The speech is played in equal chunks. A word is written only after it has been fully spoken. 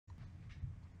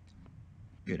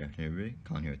Good afternoon, everybody.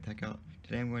 Colin here with Techout.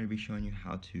 Today I'm going to be showing you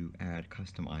how to add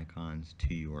custom icons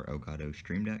to your Elgato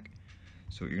Stream Deck.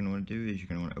 So what you're going to want to do is you're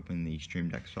going to want to open the Stream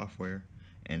Deck software,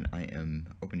 and I am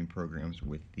opening programs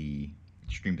with the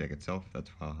Stream Deck itself. That's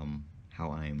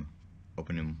how I'm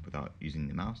opening them without using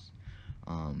the mouse.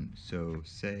 So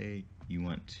say you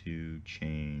want to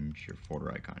change your folder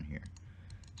icon here.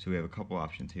 So we have a couple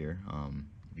options here.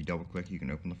 If you double click, you can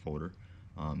open the folder.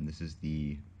 This is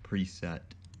the preset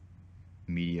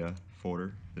media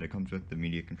folder that it comes with, the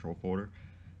media control folder.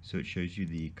 So it shows you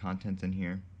the contents in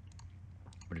here.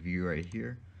 But if you go right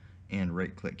here and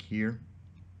right click here,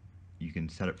 you can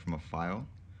set it from a file.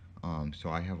 So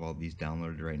I have all these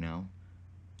downloaded right now,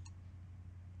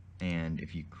 and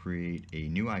if you create a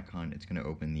new icon, it's going to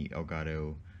open the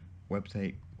Elgato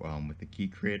website with the key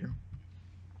creator,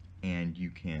 and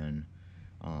you can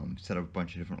set up a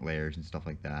bunch of different layers and stuff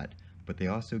like that. But they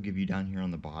also give you down here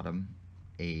on the bottom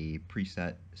a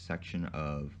preset section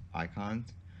of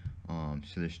icons.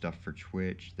 So there's stuff for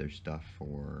Twitch, there's stuff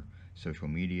for social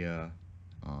media,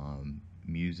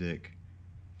 music.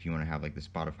 If you want to have like the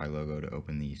Spotify logo to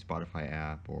open the Spotify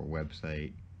app or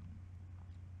website,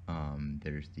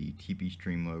 there's the TP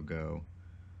Stream logo,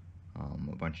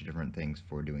 a bunch of different things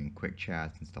for doing quick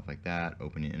chats and stuff like that,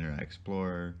 opening Internet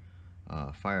Explorer,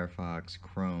 Firefox,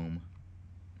 Chrome.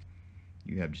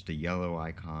 You have just a yellow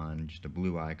icon, just a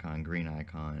blue icon, green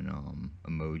icon,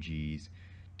 emojis,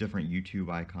 different YouTube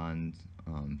icons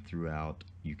throughout.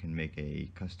 You can make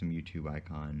a custom YouTube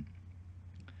icon,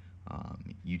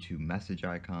 YouTube message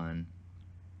icon,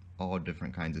 all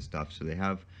different kinds of stuff. So they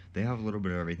have a little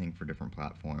bit of everything for different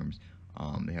platforms.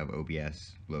 They have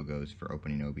OBS logos for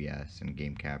opening OBS and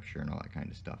game capture and all that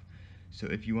kind of stuff. So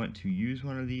if you want to use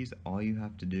one of these, all you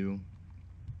have to do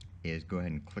is go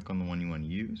ahead and click on the one you want to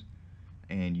use,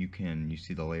 and you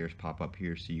see the layers pop up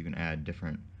here, so you can add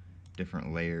different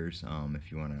layers if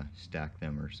you want to stack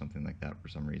them or something like that for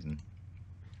some reason.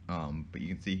 But you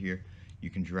can see here, you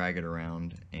can drag it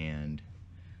around and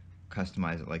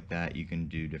customize it like that. You can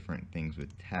do different things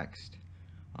with text,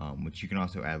 which you can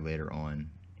also add later on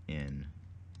in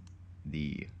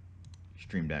the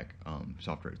Stream Deck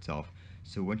software itself.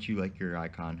 So once you like your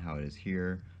icon how it is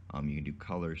here, you can do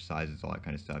colors, sizes, all that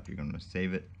kind of stuff. You're going to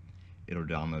save it. It'll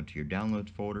download to your downloads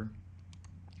folder,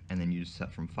 and then you just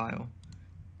set from file,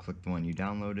 click the one you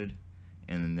downloaded,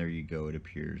 and then there you go, it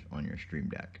appears on your Stream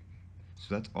Deck.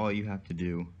 So that's all you have to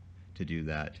do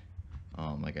that.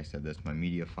 Like I said, that's my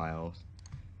media files.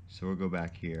 So we'll go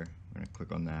back here, we're going to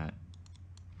click on that,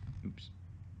 oops,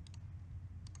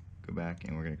 go back,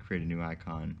 and we're going to create a new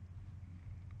icon,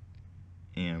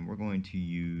 and we're going to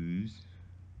use,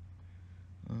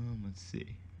 let's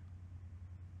see,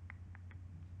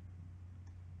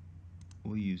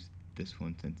 we'll use this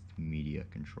one since it's media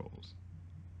controls.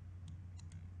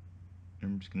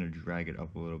 And I'm just going to drag it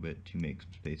up a little bit to make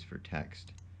some space for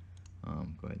text.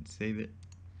 Go ahead and save it.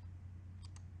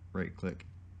 Right click,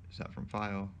 set from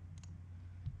file,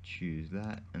 choose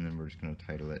that, and then we're just going to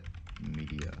title it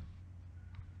media.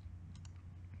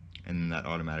 And then that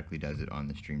automatically does it on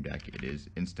the Stream Deck. It is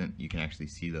instant. You can actually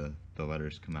see the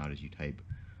letters come out as you type.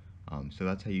 So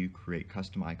that's how you create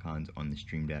custom icons on the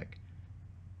Stream Deck.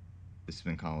 This has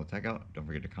been Colin with Techout. Don't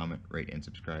forget to comment, rate, and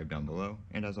subscribe down below.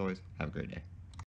 And as always, have a great day.